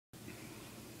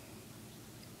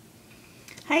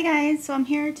Hi guys, so I'm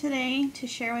here today to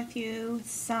share with you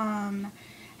some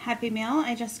Happy Meal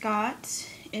I just got.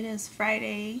 It is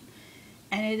Friday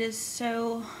and it is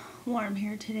so warm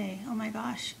here today. Oh my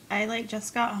gosh, I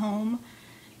just got home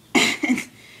and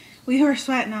we were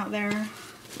sweating out there.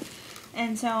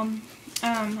 And so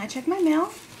I checked my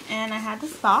mail and I had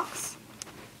this box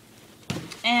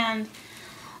and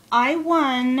I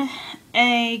won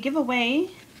a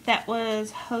giveaway that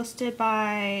was hosted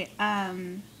by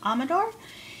Amador,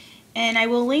 and I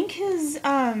will link his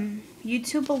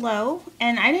YouTube below.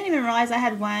 And I didn't even realize I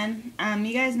had won.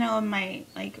 You guys know in my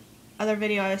other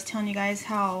video I was telling you guys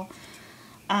how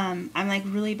I'm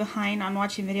really behind on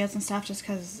watching videos and stuff just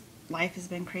because life has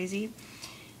been crazy.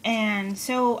 And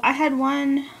so I had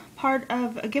won part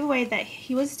of a giveaway that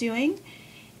he was doing,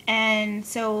 and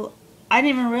so I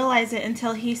didn't even realize it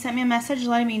until he sent me a message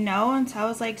letting me know, and so I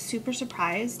was like super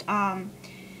surprised,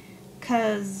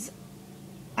 because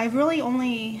I've really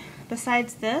only,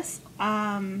 besides this,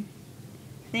 I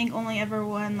think only ever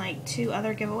won like 2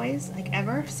 other giveaways,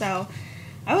 ever, so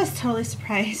I was totally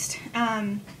surprised.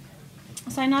 So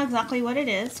I know exactly what it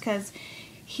is because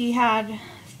he had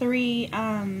 3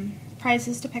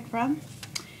 prizes to pick from.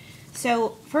 So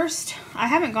first, I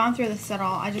haven't gone through this at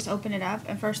all. I just opened it up,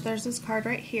 and first there's this card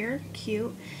right here,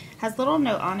 cute. Has a little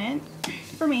note on it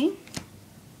for me.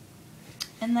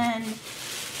 And then,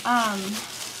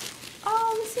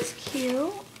 oh, this is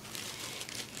cute.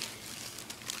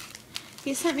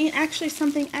 He sent me actually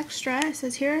something extra. It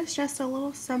says, here is just a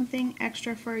little something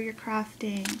extra for your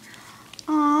crafting.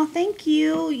 Aw, thank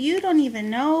you. You don't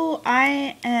even know.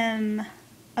 I am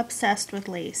obsessed with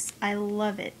lace. I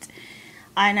love it.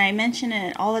 And I mention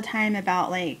it all the time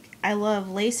about I love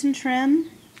lace and trim,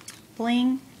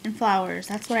 bling, and flowers.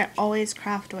 That's what I always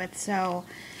craft with. So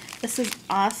this is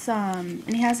awesome.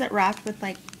 And he has it wrapped with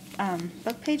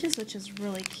book pages, which is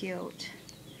really cute.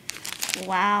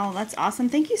 Wow, that's awesome.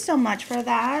 Thank you so much for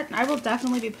that. I will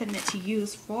definitely be putting it to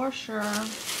use for sure.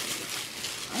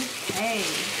 Okay.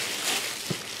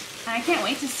 And I can't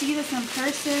wait to see this in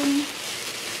person.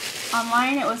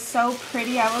 Online it was so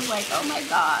pretty. I was like, oh my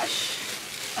gosh.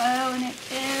 Oh, and it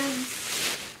is,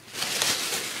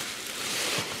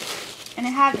 and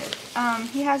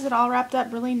he has it all wrapped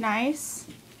up really nice.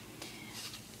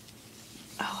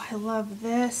 Oh, I love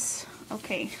this.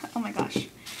 Okay, oh my gosh.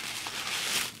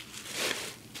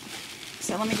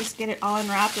 So let me just get it all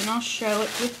unwrapped and I'll show it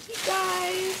with you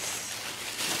guys.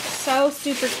 So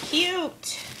super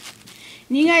cute.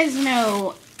 And you guys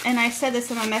know, and I said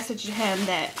this in my message to him,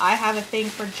 that I have a thing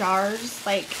for jars,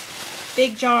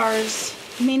 big jars,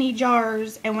 mini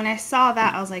jars, and when I saw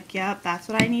that I was like, yep, that's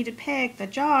what I need to pick, the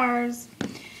jars.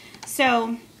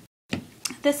 So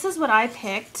this is what I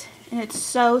picked, and it's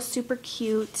so super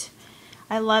cute.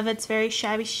 I love it. It's very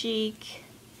shabby chic,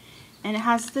 and it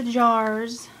has the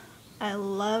jars. I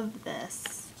love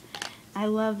this. I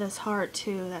love this heart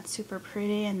too. That's super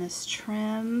pretty, and this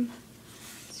trim,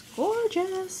 it's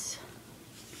gorgeous.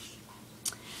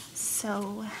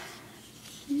 So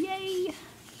yay.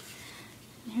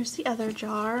 Here's the other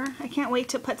jar. I can't wait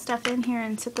to put stuff in here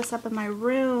and set this up in my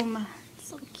room. It's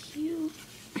so cute.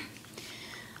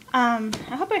 I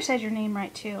hope I said your name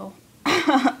right too.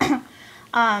 I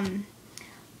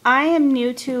am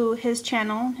new to his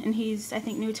channel, and he's, I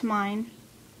think, new to mine.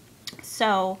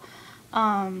 So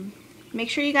make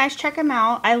sure you guys check him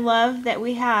out. I love that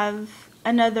we have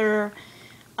another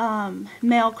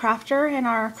male crafter in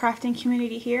our crafting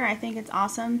community here. I think it's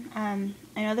awesome. I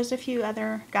know there's a few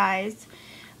other guys,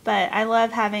 but I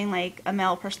love having a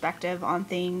male perspective on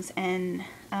things and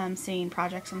seeing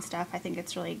projects and stuff. I think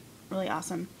it's really, really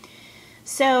awesome.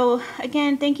 So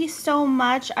again, thank you so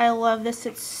much. I love this.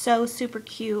 It's so super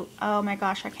cute. Oh my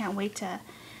gosh, I can't wait to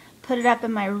put it up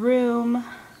in my room.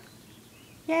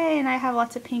 Yay, and I have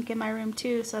lots of pink in my room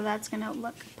too, so that's gonna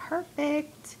look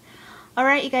perfect.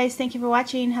 Alright, you guys, thank you for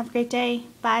watching. Have a great day.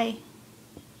 Bye.